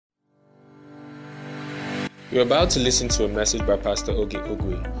You're about to listen to a message by Pastor Oge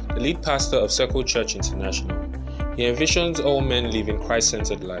Ogwe, the lead pastor of Circle Church International. He envisions all men living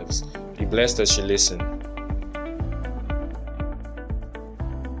Christ-centered lives. Be blessed as you listen.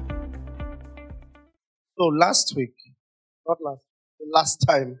 So last week, the last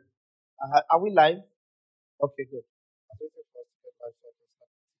time, are we live? Okay, good.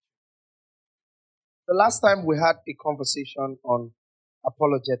 The last time we had a conversation on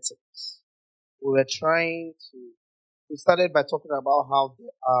apologetics. We started by talking about how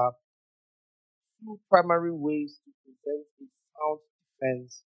there are two primary ways to present a sound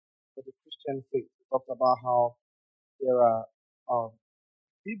defense for the Christian faith. We talked about how there are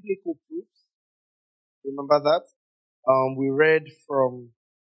biblical proofs. Remember that? We read from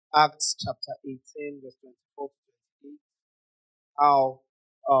Acts chapter 18, verse 24 to 28, how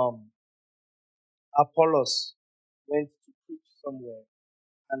Apollos went to preach somewhere,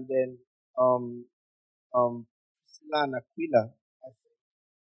 and then Priscilla and Aquila, I think,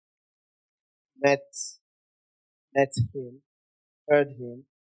 met him, heard him,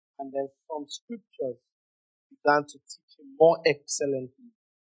 and then from scriptures began to teach him more excellently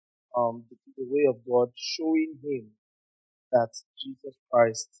the way of God, showing him that Jesus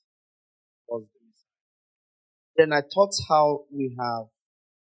Christ was the Messiah. Then I taught how we have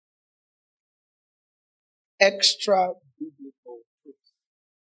extra biblical proofs.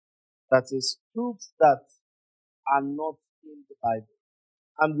 That is, proofs that are not in the Bible.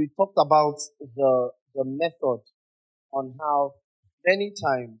 And we talked about the method on how many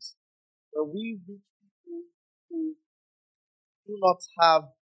times when we reach people who do not have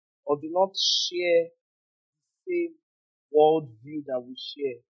or do not share the same worldview that we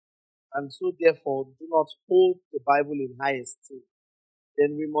share, and so therefore do not hold the Bible in high esteem,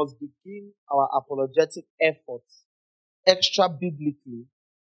 then we must begin our apologetic efforts extra biblically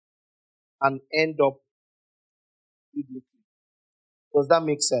and end up biblically. Does that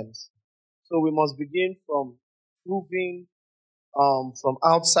make sense? So we must begin from proving from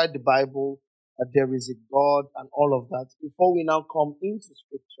outside the Bible that there is a God and all of that before we now come into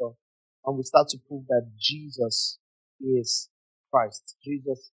scripture and we start to prove that Jesus is Christ.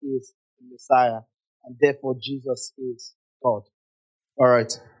 Jesus is the Messiah, and therefore Jesus is God. All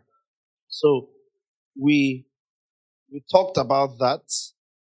right. So we talked about that,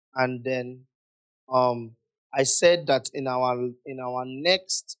 and then I said that in our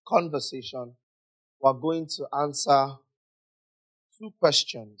next conversation we're going to answer two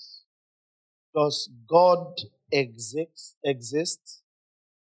questions. Does God exist?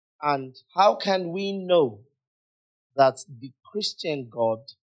 And how can we know that the Christian God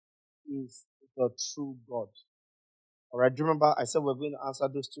is the true God? All right, do you remember I said we're going to answer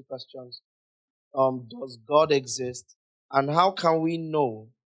those two questions? Does God exist? And how can we know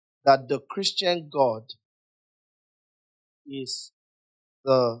that the Christian God is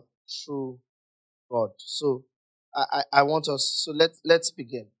the true God? So I want us, so let's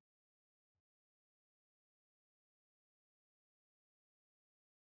begin.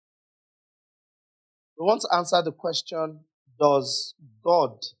 We want to answer the question, does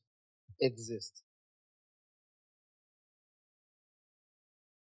God exist?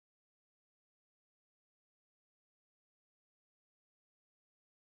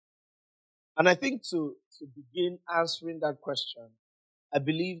 And I think to begin answering that question, I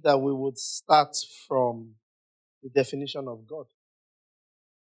believe that we would start from the definition of God.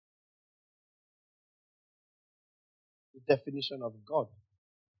 The definition of God.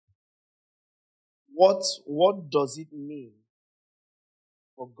 What does it mean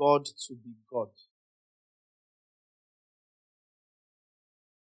for God to be God?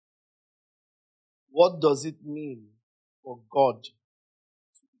 What does it mean for God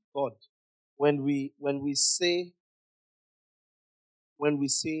to be God? When we say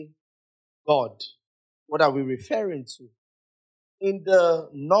God, what are we referring to? In the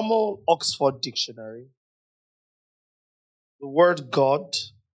normal Oxford Dictionary, the word God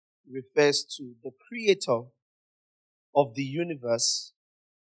refers to the creator of the universe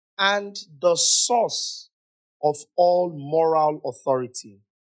and the source of all moral authority.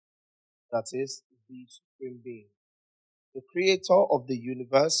 That is, the supreme being. The creator of the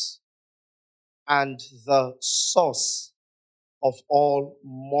universe and the source of all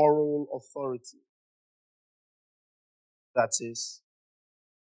moral authority. That is,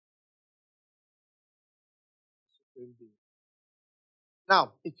 the supreme being.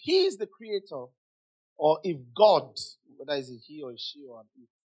 Now, if he is the creator, or if God, whether it's he or she or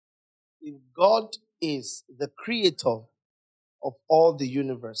if God is the creator of all the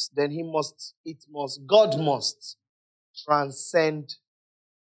universe, then God must transcend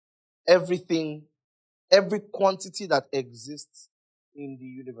everything every quantity that exists in the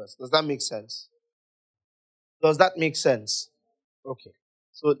universe. Does that make sense? Does that make sense? Okay.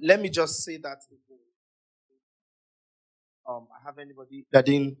 So let me just say that again. I have anybody that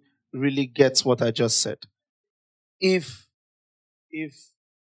didn't really get what I just said. If if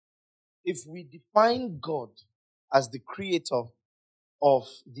if we define God as the creator of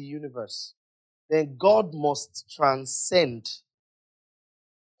the universe, then God must transcend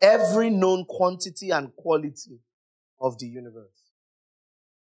every known quantity and quality of the universe.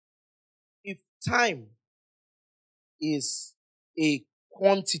 If time is a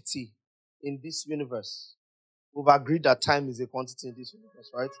quantity in this universe, we've agreed that time is a quantity in this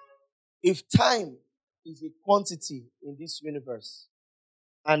universe, right? If time is a quantity in this universe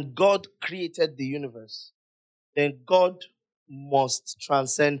and God created the universe, then God must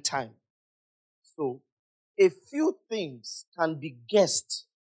transcend time. So, a few things can be guessed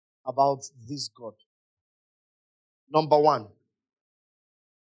about this God. Number one,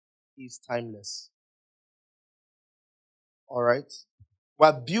 he is timeless. All right?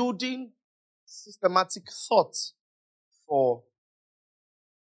 We're building systematic thought for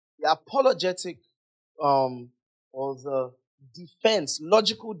the apologetic or the defense,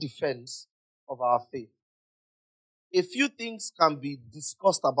 logical defense of our faith. A few things can be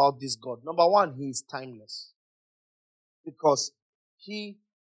discussed about this God. Number one, he is timeless because he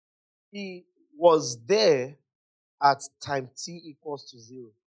was there at time t equals to 0.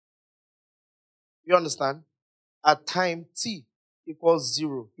 You understand? At time t equals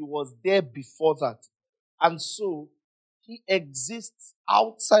 0, he was there before that. And so he exists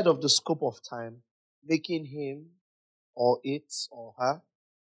outside of the scope of time, making him or it or her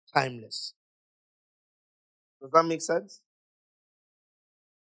timeless. Does that make sense?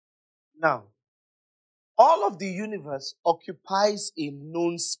 Now, all of the universe occupies a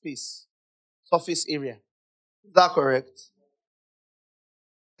known space, surface area. Is that correct?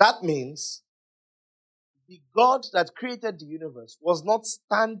 That means the God that created the universe was not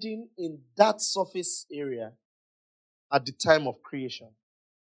standing in that surface area at the time of creation,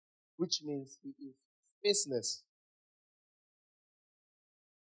 which means he is spaceless.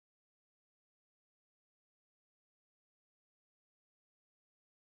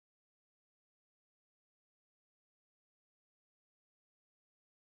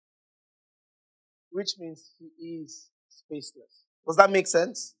 Which means he is spaceless. Does that make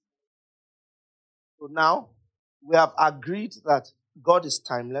sense? So now we have agreed that God is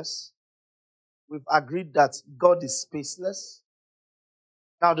timeless. We've agreed that God is spaceless.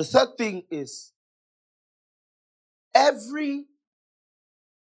 Now the third thing is every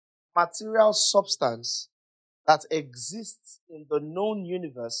material substance that exists in the known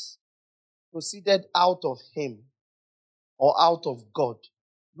universe proceeded out of him or out of God,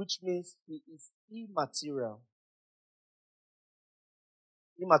 which means he is immaterial.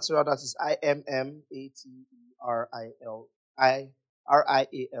 Immaterial, that is Immaterial.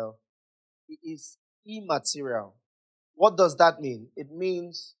 He is immaterial. What does that mean? It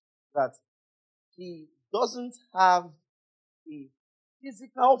means that he doesn't have a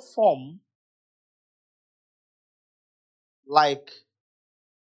physical form like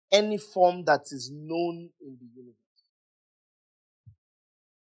any form that is known in the universe.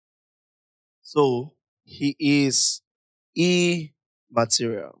 So he is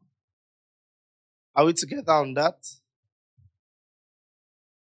immaterial. Are we together on that?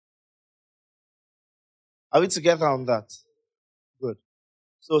 Are we together on that? Good.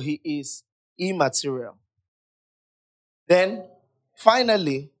 So he is immaterial. Then,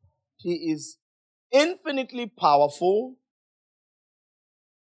 finally, he is infinitely powerful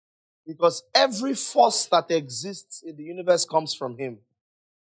because every force that exists in the universe comes from him.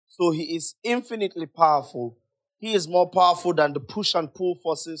 So he is infinitely powerful. He is more powerful than the push and pull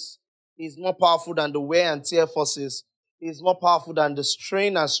forces. He is more powerful than the wear and tear forces. He is more powerful than the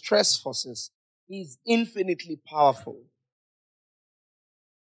strain and stress forces. He is infinitely powerful.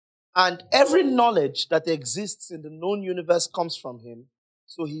 And every knowledge that exists in the known universe comes from him.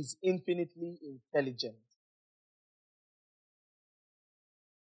 So he's infinitely intelligent.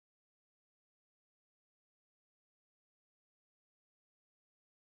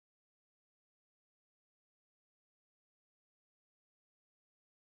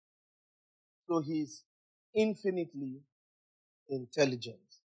 So he's infinitely intelligent.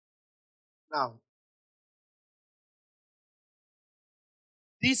 Now,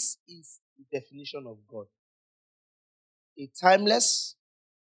 this is the definition of God. A timeless,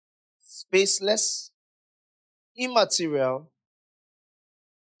 spaceless, immaterial,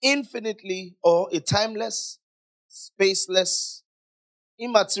 infinitely, or a timeless, spaceless,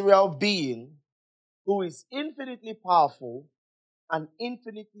 immaterial being who is infinitely powerful and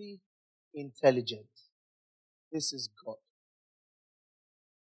infinitely intelligent. This is God.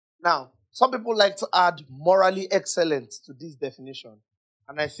 Now, some people like to add morally excellent to this definition.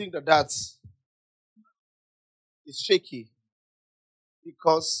 And I think that is shaky.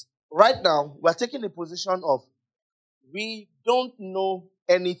 Because right now, we're taking a position of we don't know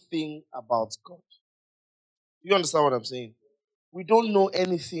anything about God. You understand what I'm saying? We don't know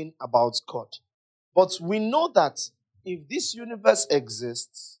anything about God. But we know that if this universe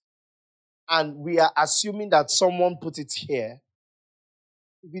exists, and we are assuming that someone put it here,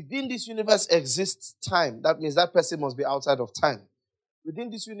 within this universe exists time. That means that person must be outside of time. Within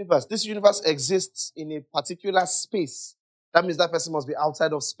this universe exists in a particular space. That means that person must be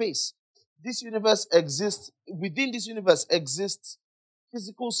outside of space. Within this universe exists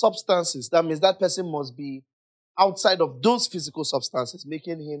physical substances. That means that person must be outside of those physical substances,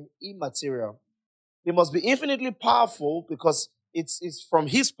 making him immaterial. He must be infinitely powerful because it's from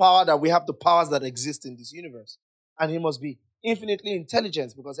his power that we have the powers that exist in this universe. And he must be infinitely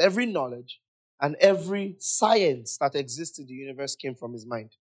intelligent because every knowledge and every science that exists in the universe came from his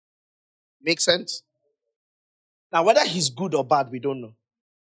mind. Make sense? Now, whether he's good or bad, we don't know.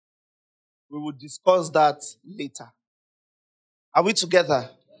 We will discuss that later. Are we together?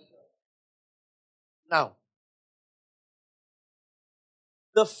 Now,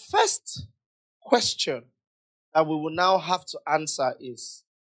 the first question that we will now have to answer is,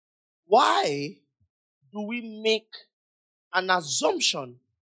 why do we make an assumption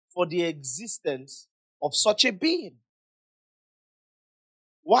for the existence of such a being?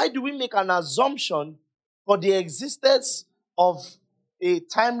 Why do we make an assumption for the existence of a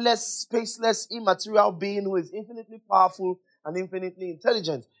timeless, spaceless, immaterial being who is infinitely powerful and infinitely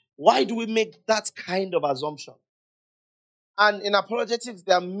intelligent? Why do we make that kind of assumption? And in apologetics,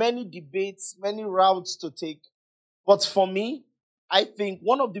 there are many debates, many routes to take. But for me, I think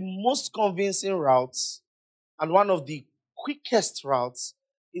one of the most convincing routes and one of the quickest routes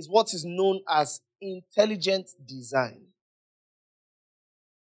is what is known as intelligent design.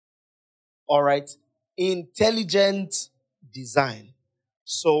 All right? Intelligent design.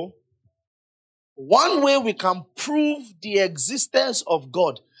 So, one way we can prove the existence of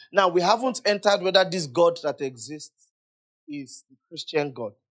God. Now, we haven't entered whether this God that exists is the Christian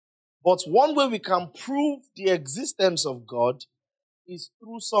God. But one way we can prove the existence of God is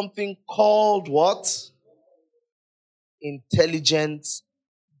through something called what? Intelligent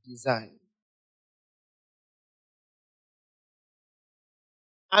design.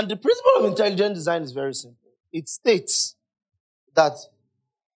 And the principle of intelligent design is very simple. It states that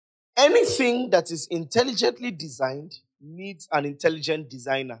anything that is intelligently designed needs an intelligent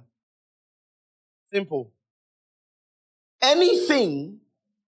designer. Simple. Anything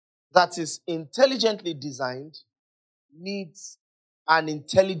that is intelligently designed needs an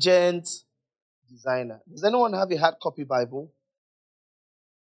intelligent designer. Does anyone have a hard copy Bible?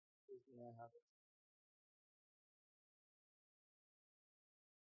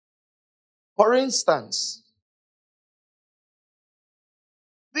 For instance,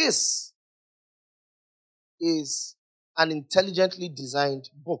 this is an intelligently designed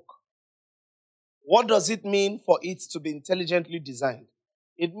book. What does it mean for it to be intelligently designed?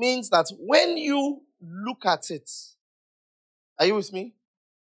 It means that when you look at it, are you with me?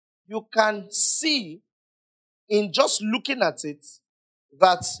 You can see in just looking at it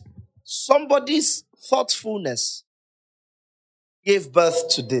that somebody's thoughtfulness gave birth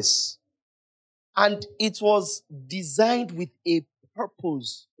to this. And it was designed with a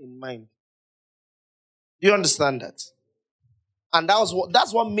purpose in mind. Do you understand that? And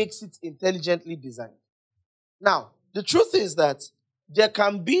that's what makes it intelligently designed. Now, the truth is that there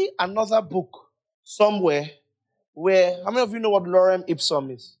can be another book somewhere where, how many of you know what lorem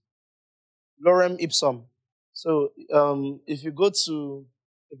ipsum is? Lorem ipsum. So, if you go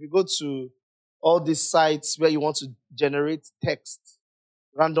to all these sites where you want to generate text,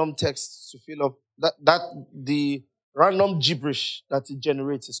 random text to fill up that the random gibberish that it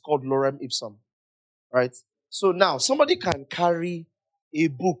generates is called lorem ipsum, right? So now somebody can carry a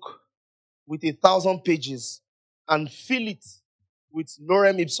book with 1,000 pages and fill it with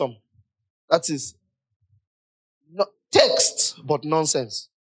lorem ipsum. That is text, but nonsense.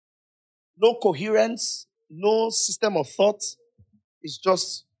 No coherence, no system of thought. It's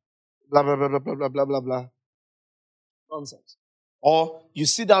just blah, blah, blah, blah, blah, blah, blah, blah, blah. Nonsense. Or you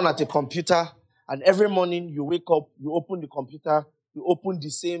sit down at a computer and every morning you wake up, you open the computer, you open the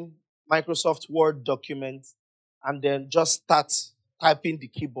same Microsoft Word document and then just start typing the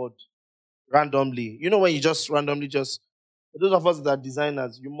keyboard randomly. You know when you just randomly just For those of us that are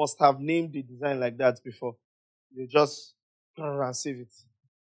designers, you must have named the design like that before. You just and save it.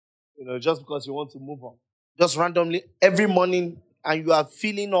 Just because you want to move on. Just randomly every morning, and you are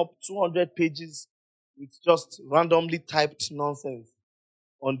filling up 200 pages with just randomly typed nonsense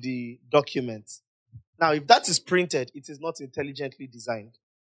on the document. Now, if that is printed, it is not intelligently designed.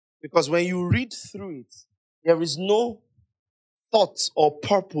 Because when you read through it, there is no thought or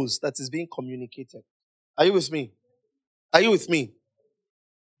purpose that is being communicated. Are you with me? Are you with me?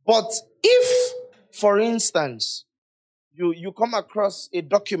 But if, for instance, you come across a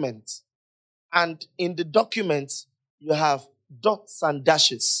document, and in the document you have dots and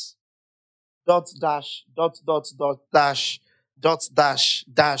dashes, dot dash, dot dash, dot dash,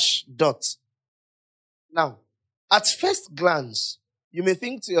 dash, dot. Now, at first glance, you may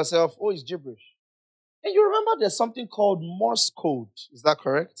think to yourself, oh, it's gibberish. And you remember there's something called Morse code. Is that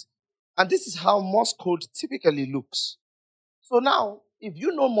correct? And this is how Morse code typically looks. So now, if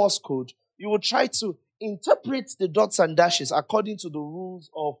you know Morse code, you will try to interpret the dots and dashes according to the rules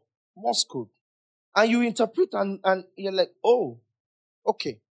of Morse code. And you interpret and you're like, oh,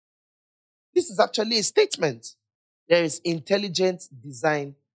 okay. This is actually a statement. There is intelligent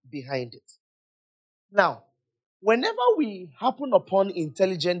design behind it. Now, whenever we happen upon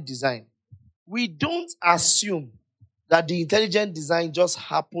intelligent design, we don't assume that the intelligent design just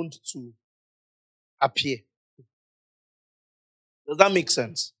happened to appear. Does that make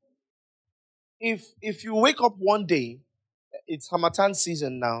sense? If you wake up one day, it's Hamatan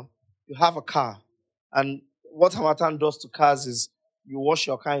season now, you have a car, and what Hamatan does to cars is you wash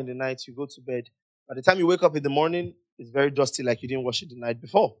your car in the night, you go to bed. By the time you wake up in the morning, it's very dusty like you didn't wash it the night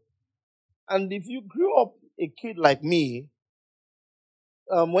before. And if you grew up a kid like me,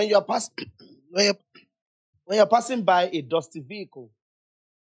 when you're when you're, when you're passing by a dusty vehicle,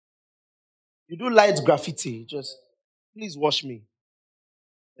 you do light graffiti, just please wash me.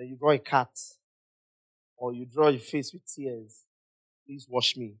 Then you draw a cat, or you draw your face with tears. Please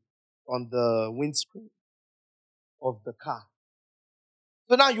wash me on the windscreen of the car.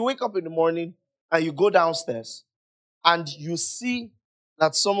 So now you wake up in the morning and you go downstairs and you see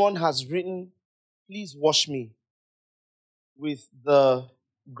that someone has written, please wash me, with the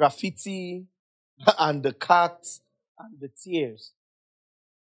graffiti and the cat and the tears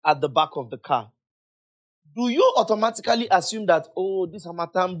at the back of the car. Do you automatically assume that, oh, this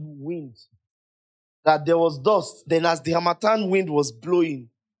Hamatan wind, that there was dust, then as the Hamatan wind was blowing,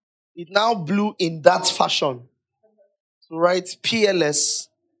 it now blew in that fashion to write PLS,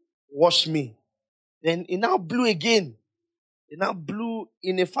 wash me. Then it now blew again. It now blew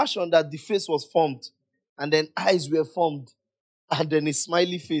in a fashion that the face was formed, and then eyes were formed, and then a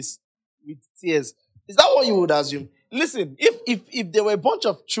smiley face with tears. Is that what you would assume? Listen, if there were a bunch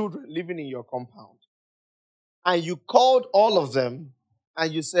of children living in your compound, and you called all of them,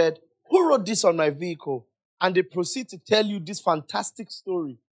 and you said, who wrote this on my vehicle? And they proceed to tell you this fantastic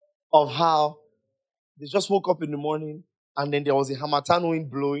story of how they just woke up in the morning, and then there was a Hamatan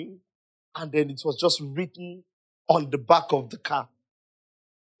wind blowing, and then it was just written on the back of the car.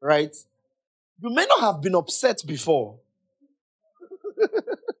 Right? You may not have been upset before.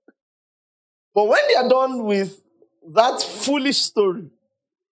 But when they are done with that foolish story,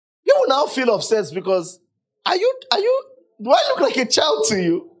 you will now feel upset because do I look like a child to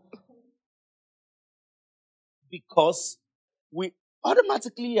you? Because we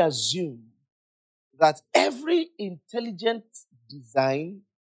automatically assume that every intelligent design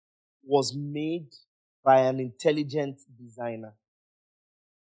was made by an intelligent designer.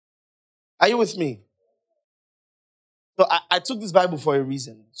 Are you with me? So I took this Bible for a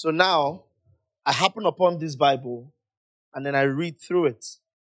reason. So now I happen upon this Bible and then I read through it.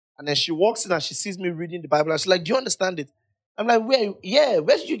 And then she walks in and she sees me reading the Bible and she's like, do you understand it? I'm like, where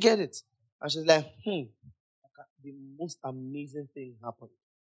did you get it? And she's like, the most amazing thing happened.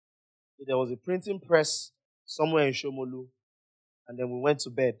 So there was a printing press somewhere in Shomolu, and then we went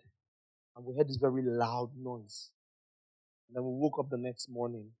to bed and we heard this very loud noise. And then we woke up the next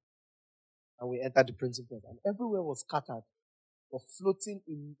morning and we entered the printing press, and everywhere was scattered, but floating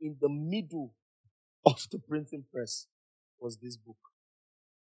in the middle of the printing press was this book.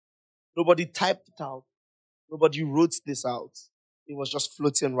 Nobody typed it out. Nobody wrote this out. It was just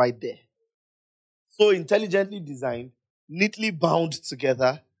floating right there. So intelligently designed, neatly bound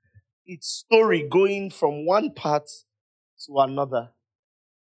together, its story going from one part to another.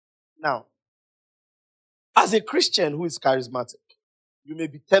 Now, as a Christian who is charismatic, you may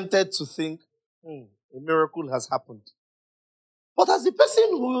be tempted to think, a miracle has happened. But as a person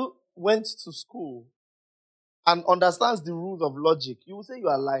who went to school and understands the rules of logic, you will say you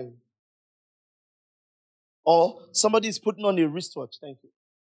are lying. Or somebody is putting on a wristwatch. Thank you.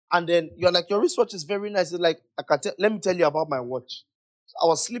 And then you're like, your wristwatch is very nice. It's like, let me tell you about my watch. I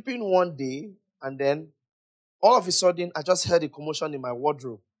was sleeping one day, and then all of a sudden, I just heard a commotion in my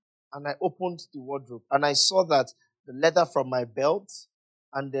wardrobe. And I opened the wardrobe, and I saw that the leather from my belt,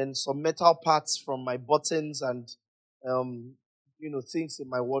 and then some metal parts from my buttons and, um, things in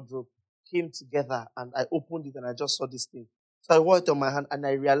my wardrobe came together. And I opened it, and I just saw this thing. So I wore it on my hand, and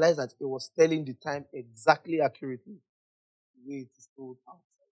I realized that it was telling the time exactly accurately the way it is told out.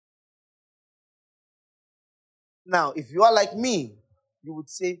 Now, if you are like me, you would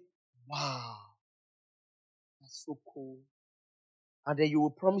say, wow, that's so cool. And then you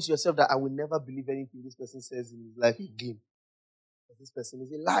will promise yourself that I will never believe anything this person says in his life again. Because this person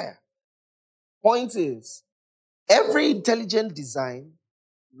is a liar. Point is, every intelligent design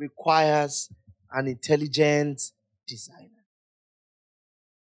requires an intelligent designer.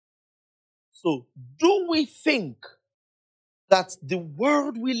 So, do we think that the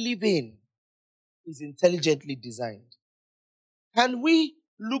world we live in is intelligently designed? Can we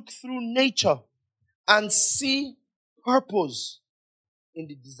look through nature and see purpose in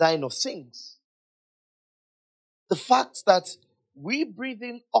the design of things? The fact that we breathe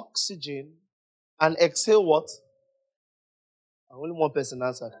in oxygen and exhale what? Only one person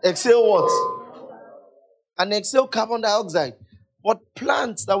answered. Exhale what? And exhale carbon dioxide. But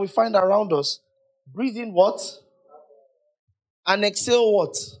plants that we find around us breathe in what? And exhale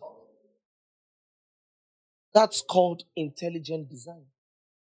what? That's called intelligent design.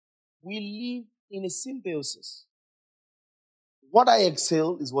 We live in a symbiosis. What I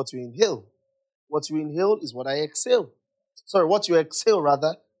exhale is what you inhale. What you inhale is what I exhale. Sorry, what you exhale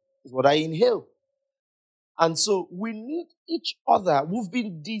rather is what I inhale. And so we need each other. We've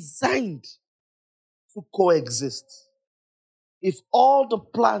been designed to coexist. If all the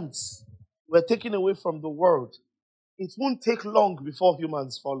plants were taken away from the world, it won't take long before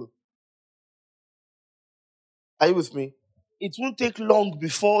humans follow. Are you with me? It won't take long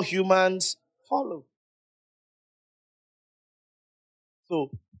before humans follow.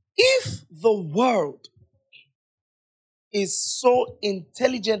 So, if the world is so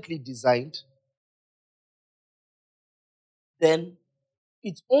intelligently designed, then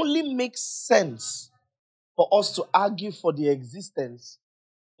it only makes sense for us to argue for the existence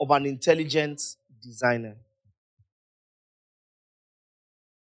of an intelligent designer.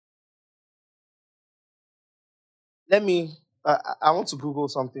 I want to Google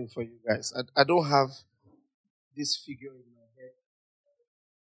something for you guys. I don't have this figure in my head.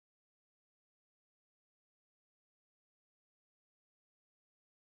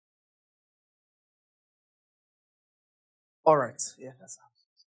 All right. Yeah, that's how.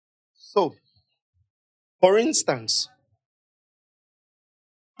 So, for instance,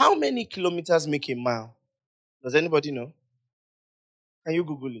 how many kilometers make a mile? Does anybody know? Can you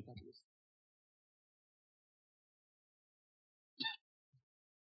Google it at least?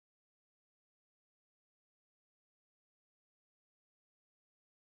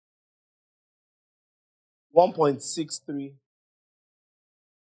 1.63.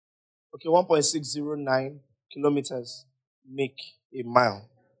 Okay, 1.609 kilometers make a mile.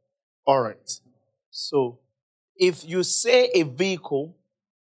 All right. So, if you say a vehicle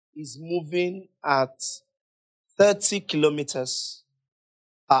is moving at 30 kilometers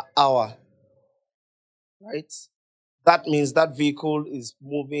per hour, right? That means that vehicle is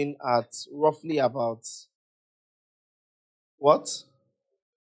moving at roughly about what?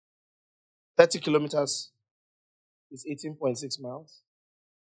 30 kilometers is 18.6 miles.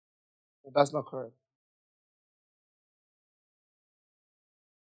 But that's not correct.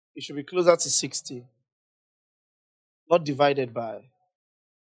 It should be closer to 60, not divided by.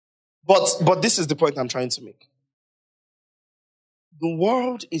 But this is the point I'm trying to make. The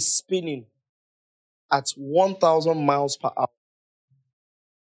world is spinning at 1,000 miles per hour.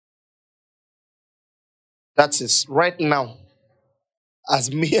 That is right now,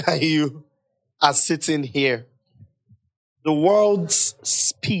 as me and you are sitting here. The world's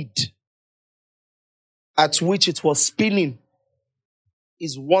speed at which it was spinning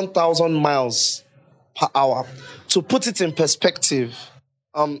is 1,000 miles per hour. To put it in perspective,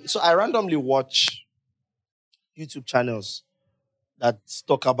 so I randomly watch YouTube channels that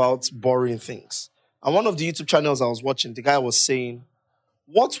talk about boring things. And one of the YouTube channels I was watching, the guy was saying,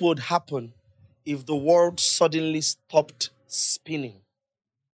 what would happen if the world suddenly stopped spinning?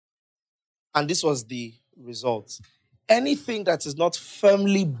 And this was the result. Anything that is not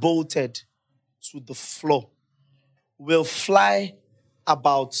firmly bolted to the floor will fly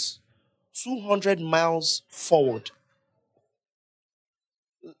about 200 miles forward.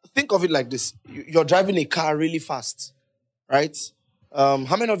 Think of it like this. You're driving a car really fast, right? How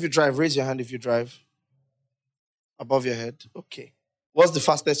many of you drive? Raise your hand if you drive. Above your head. Okay. What's the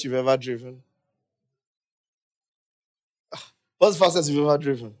fastest you've ever driven? What's the fastest you've ever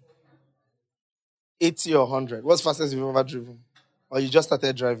driven? 80 or 100. What's the fastest you've ever driven? Or you just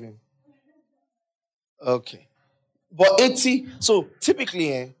started driving? Okay. But 80, so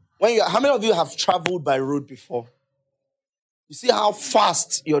typically, how many of you have traveled by road before? You see how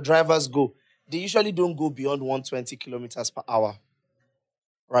fast your drivers go. They usually don't go beyond 120 kilometers per hour.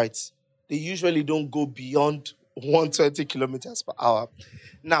 Right? They usually don't go beyond 120 kilometers per hour.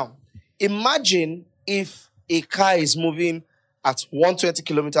 Now, imagine if a car is moving at 120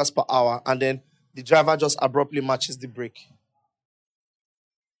 kilometers per hour and then the driver just abruptly matches the brake.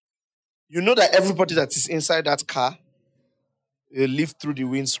 You know that everybody that is inside that car will live through the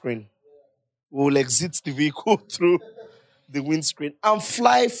windscreen, will exit the vehicle through the windscreen and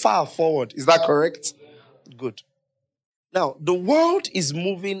fly far forward. Is that correct? Good. Now, the world is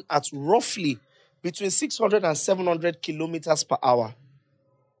moving at roughly between 600 and 700 kilometers per hour.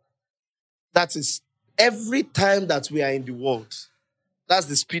 That is every time that we are in the world. That's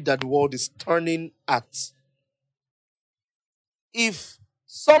the speed that the world is turning at. If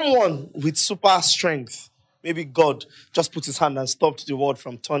someone with super strength, maybe God, just put his hand and stopped the world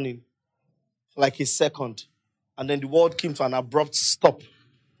from turning for like a second, and then the world came to an abrupt stop,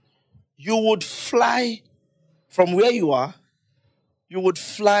 you would fly from where you are, you would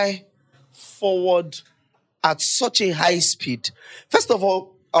fly forward at such a high speed. First of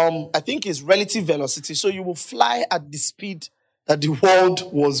all, I think it's relative velocity. So you will fly at the speed that the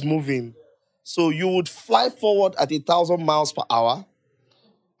world was moving. So you would fly forward at 1,000 miles per hour,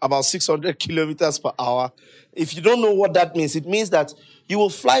 about 600 kilometers per hour. If you don't know what that means, it means that you will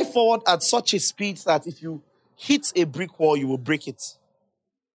fly forward at such a speed that if you hit a brick wall, you will break it.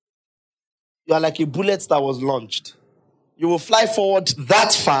 You are like a bullet that was launched. You will fly forward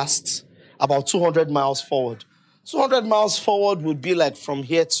that fast, about 200 miles forward. 200 miles forward would be like from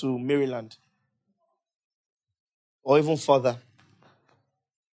here to Maryland, or even further.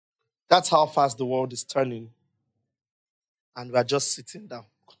 That's how fast the world is turning. And we are just sitting down.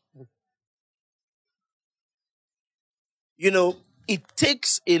 You know, it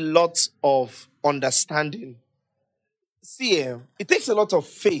takes a lot of understanding. See, it takes a lot of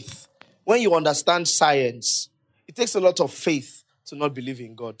faith. When you understand science, it takes a lot of faith to not believe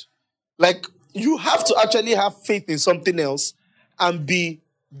in God. Like, you have to actually have faith in something else and be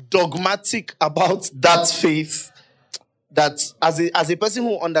dogmatic about that faith. That as a person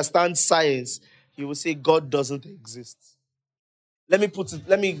who understands science, you will say God doesn't exist. Let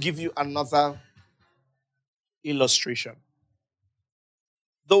me give you another illustration.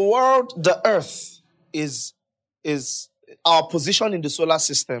 The world, the earth, is our position in the solar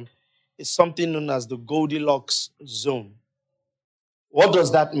system is something known as the Goldilocks zone. What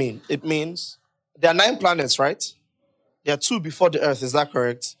does that mean? It means there are 9 planets, right? There are 2 before the earth, is that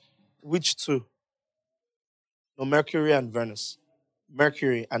correct? Which 2? No, Mercury and Venus.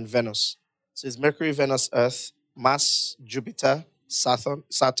 Mercury and Venus. So it's Mercury, Venus, Earth, Mars, Jupiter,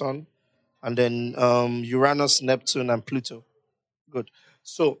 Saturn, and then Uranus, Neptune, and Pluto. Good.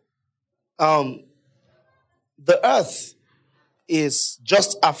 So the Earth is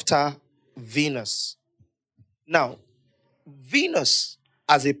just after Venus. Now, Venus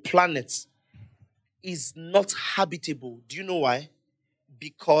as a planet is not habitable. Do you know why?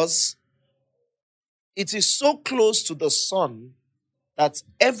 Because it is so close to the sun that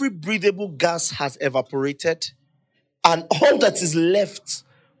every breathable gas has evaporated, and all that is left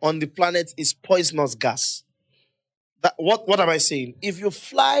on the planet is poisonous gas. What am I saying? If you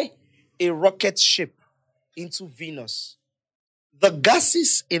fly a rocket ship into Venus, the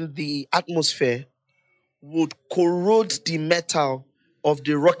gases in the atmosphere would corrode the metal of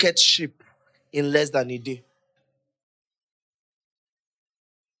the rocket ship in less than a day.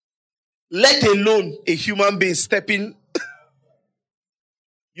 Let alone a human being stepping,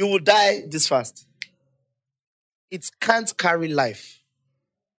 you will die this fast. It can't carry life.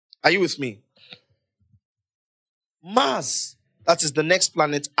 Are you with me? Mars, that is the next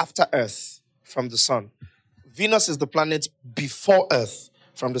planet after Earth from the sun. Venus is the planet before Earth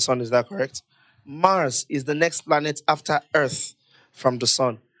from the sun, is that correct? Mars is the next planet after Earth from the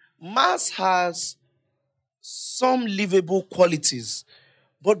sun. Mars has some livable qualities,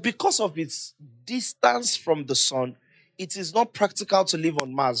 but because of its distance from the sun, it is not practical to live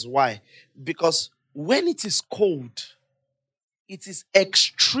on Mars. Why? Because when it is cold, it is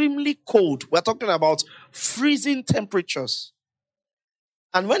extremely cold. We're talking about freezing temperatures.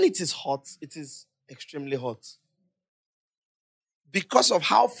 And when it is hot, it is extremely hot. because of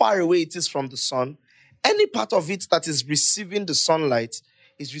how far away it is from the sun, any part of it that is receiving the sunlight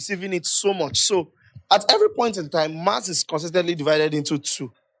is receiving it so much. So at every point in time, Mars is consistently divided into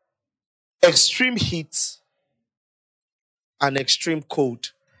two: extreme heat and extreme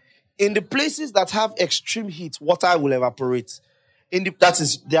cold. In the places that have extreme heat, water will evaporate. That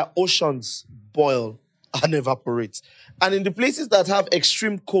is, their oceans boil and evaporate. And in the places that have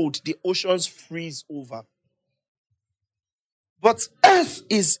extreme cold, the oceans freeze over. But Earth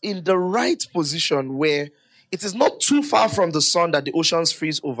is in the right position where it is not too far from the sun that the oceans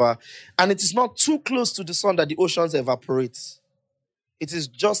freeze over, and it is not too close to the sun that the oceans evaporate. It is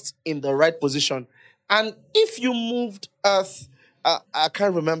just in the right position. And if you moved Earth, I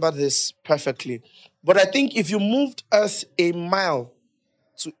can't remember this perfectly, but I think if you moved Earth a mile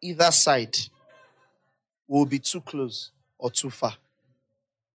to either side, will be too close or too far.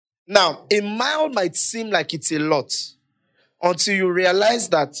 Now, a mile might seem like it's a lot until you realize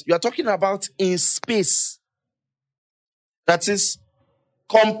that you are talking about in space. That is,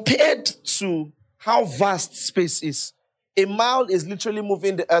 compared to how vast space is, a mile is literally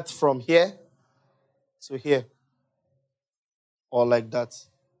moving the earth from here to here. Or like that.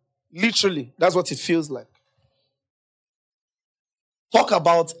 Literally, that's what it feels like. Talk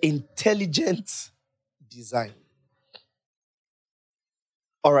about intelligent design.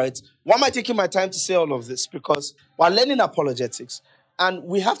 All right. Why am I taking my time to say all of this? Because we're learning apologetics, and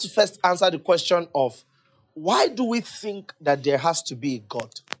we have to first answer the question of, why do we think that there has to be a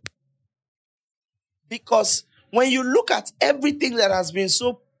God? Because when you look at everything that has been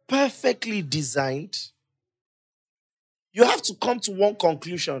so perfectly designed, you have to come to one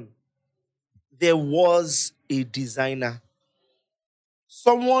conclusion. There was a designer.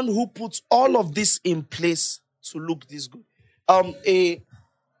 Someone who puts all of this in place to look this good.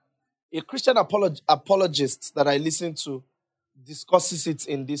 A Christian apologist that I listen to discusses it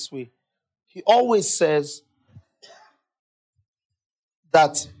in this way. He always says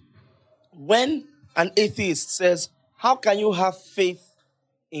that when an atheist says, how can you have faith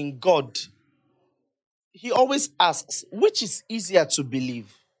in God? He always asks, which is easier to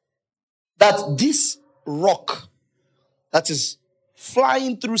believe? That this rock that is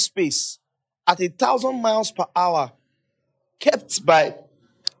flying through space at 1,000 miles per hour, kept by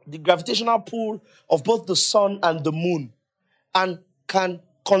the gravitational pull of both the sun and the moon, and can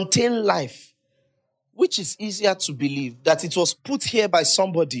contain life, which is easier to believe? That it was put here by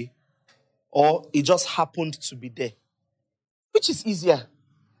somebody, or it just happened to be there? Which is easier?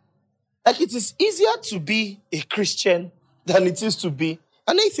 Like, it is easier to be a Christian than it is to be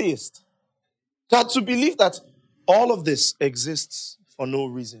an atheist. That to believe that all of this exists for no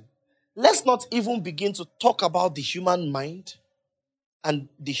reason. Let's not even begin to talk about the human mind and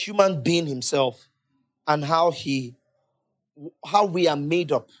the human being himself and how we are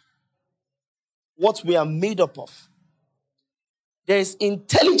made up. What we are made up of. There is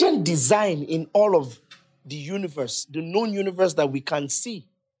intelligent design in all of the universe, the known universe that we can see.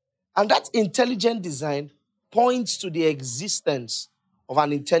 And that intelligent design points to the existence of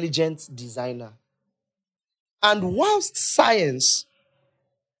an intelligent designer. And whilst science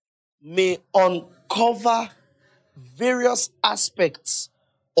may uncover various aspects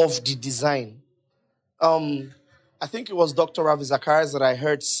of the design, I think it was Dr. Ravi Zacharias that I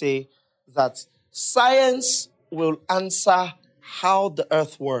heard say that science will answer how the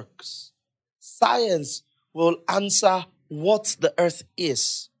earth works. Science will answer what the earth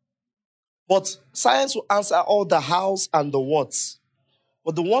is. But science will answer all the hows and the whats.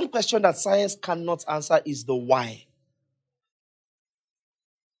 But the one question that science cannot answer is the why.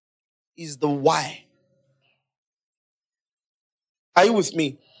 Is the why. Are you with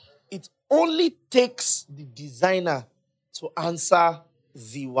me? It only takes the designer to answer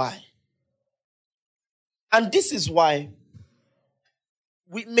the why. And this is why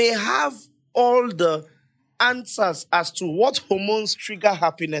we may have all the answers as to what hormones trigger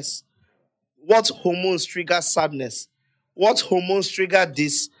happiness, what hormones trigger sadness, what hormones trigger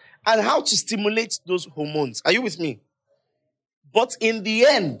this, and how to stimulate those hormones. Are you with me? But in the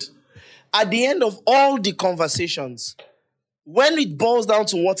end, at the end of all the conversations, when it boils down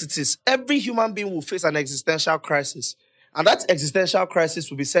to what it is, every human being will face an existential crisis. And that existential crisis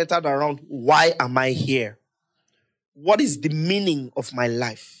will be centered around, why am I here? What is the meaning of my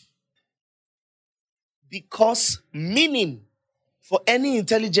life? Because meaning for any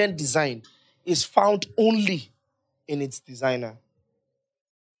intelligent design is found only in its designer.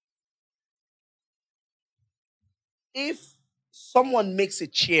 If someone makes a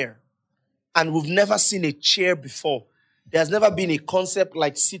chair and we've never seen a chair before, there's never been a concept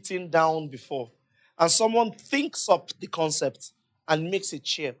like sitting down before, and someone thinks up the concept and makes a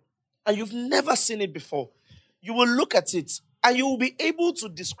chair, and you've never seen it before, you will look at it and you will be able to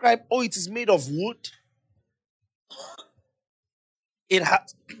describe, oh, it is made of wood. It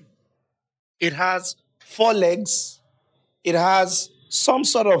has it has four legs. It has some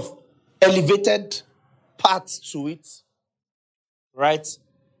sort of elevated part to it, right?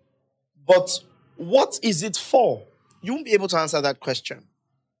 But what is it for? You won't be able to answer that question.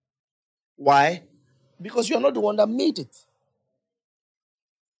 Why? Because you're not the one that made it.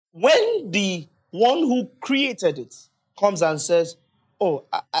 When the one who created it comes and says, oh,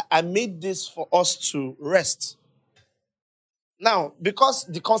 I made this for us to rest. Now, because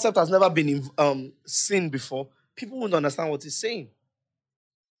the concept has never been seen before, people won't understand what he's saying.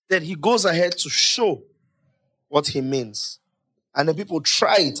 Then he goes ahead to show what he means. And then people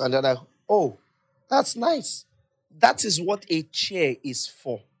try it and they're like, oh, that's nice. That is what a chair is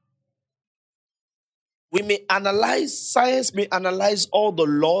for. We may analyze, science may analyze all the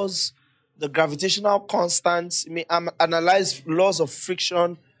laws, the gravitational constants, may analyze laws of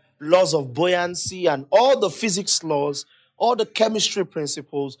friction, laws of buoyancy, and all the physics laws, all the chemistry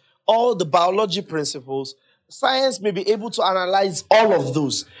principles, all the biology principles. Science may be able to analyze all of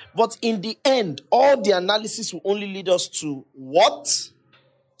those. But in the end, all the analysis will only lead us to what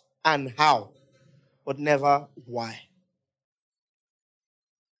and how, but never why.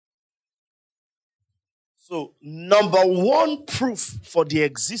 So, number one proof for the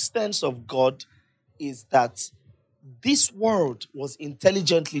existence of God is that this world was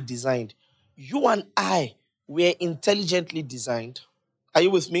intelligently designed. You and I were intelligently designed. Are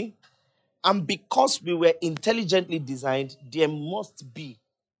you with me? And because we were intelligently designed, there must be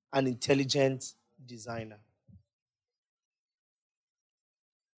an intelligent designer.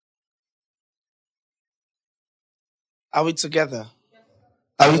 Are we together?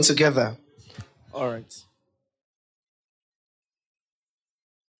 Are we together? All right.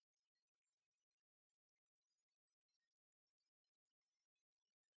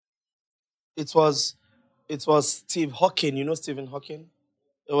 It was Steve Hawking. You know Stephen Hawking?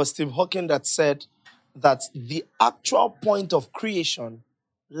 It was Steve Hawking that said that the actual point of creation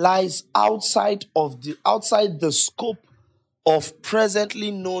lies outside the scope of presently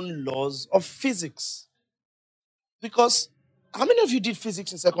known laws of physics. Because how many of you did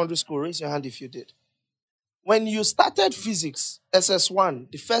physics in secondary school? Raise your hand if you did. When you started physics, SS1,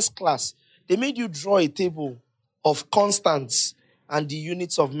 the first class, they made you draw a table of constants and the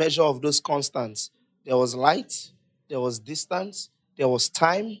units of measure of those constants. There was light, there was distance, there was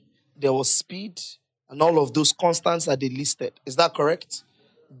time, there was speed, and all of those constants that they listed. Is that correct?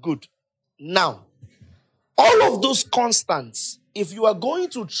 Good. Now, all of those constants, if you are going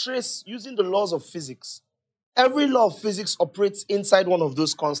to trace using the laws of physics, every law of physics operates inside one of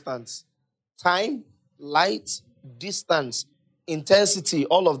those constants. Time, light, distance, intensity,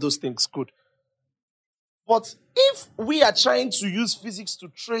 all of those things. Good. But if we are trying to use physics to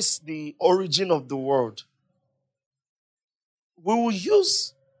trace the origin of the world, we will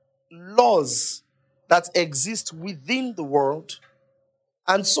use laws that exist within the world.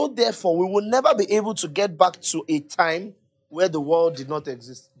 And so, therefore, we will never be able to get back to a time where the world did not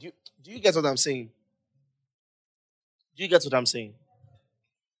exist. Do you get what I'm saying? Do you get what I'm saying?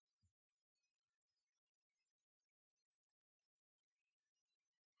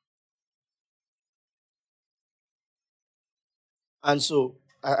 And so,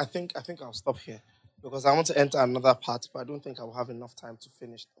 I think I'll stop here because I want to enter another part, but I don't think I will have enough time to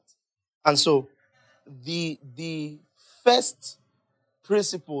finish that. And so, the first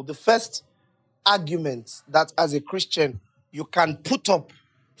principle, the first argument that as a Christian you can put up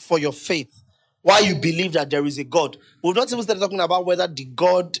for your faith, why you believe that there is a God. We've not even started talking about whether the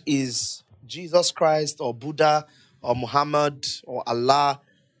God is Jesus Christ or Buddha or Muhammad or Allah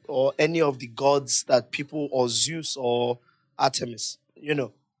or any of the gods that people, or Zeus or Artemis.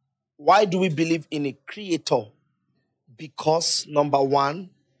 Why do we believe in a creator? Because number one,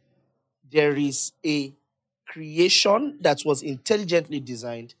 there is a creation that was intelligently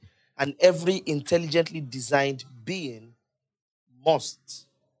designed, and every intelligently designed being must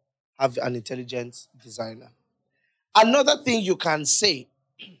have an intelligent designer. Another thing you can say,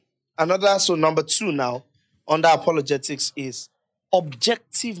 so number two now, under apologetics, is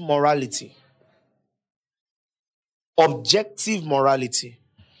objective morality. Objective morality.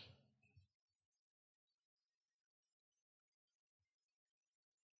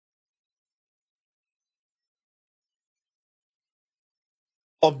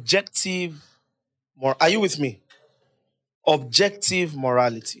 Objective are you with me? Objective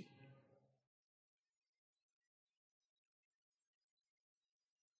morality.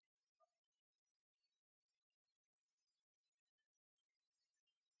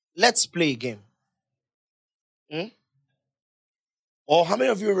 Let's play a game. Hmm? Or how many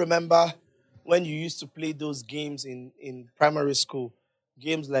of you remember when you used to play those games in primary school?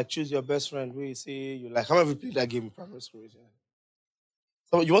 Games like Choose Your Best Friend, where you say you like. How many of you played that game in primary school?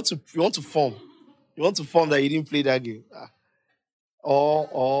 So you want to form. You want to form that you didn't play that game.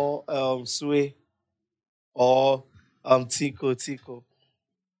 Or Sway or Tico.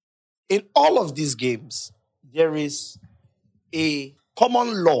 In all of these games, there is a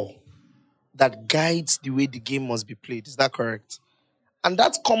common law that guides the way the game must be played. Is that correct? And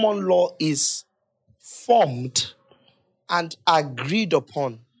that common law is formed and agreed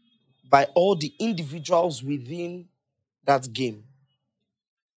upon by all the individuals within that game.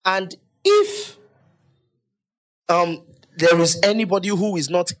 And if um, there is anybody who is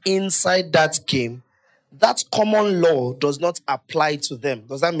not inside that game, that common law does not apply to them.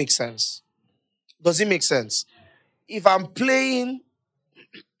 Does that make sense? Does it make sense? If I'm playing,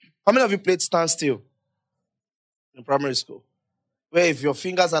 how many of you played standstill in primary school? Where if your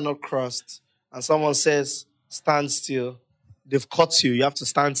fingers are not crossed and someone says stand still, they've caught you. You have to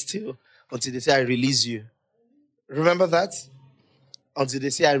stand still until they say I release you. Remember that? Until they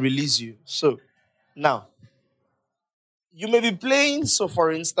say I release you. So now you may be playing. So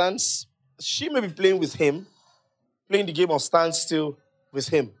for instance, she may be playing with him, playing the game of stand still with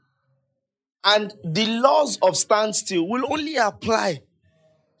him. And the laws of standstill will only apply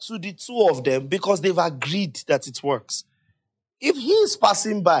to the two of them because they've agreed that it works. If he is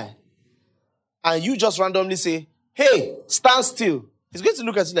passing by and you just randomly say, hey, stand still, he's going to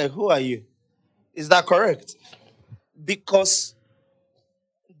look at you like, who are you? Is that correct? Because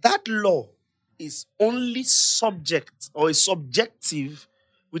that law is only subject or is subjective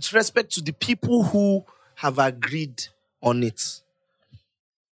with respect to the people who have agreed on it.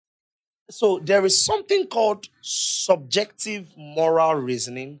 So there is something called subjective moral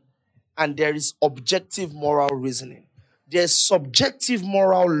reasoning and there is objective moral reasoning. There's subjective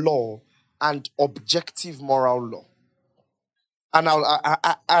moral law and objective moral law. And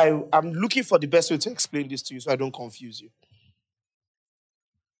I'm looking for the best way to explain this to you so I don't confuse you.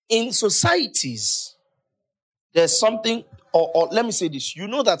 In societies, there's something, or let me say this, you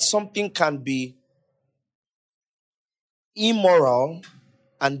know that something can be immoral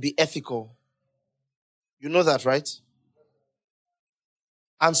and be ethical. You know that, right?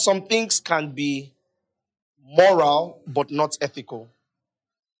 And some things can be moral but not ethical.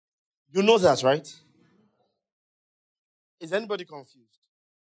 You know that, right? Is anybody confused?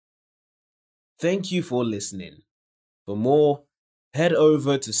 Thank you for listening. For more, head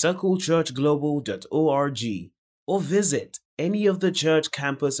over to circlechurchglobal.org or visit any of the church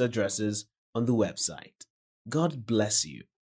campus addresses on the website. God bless you.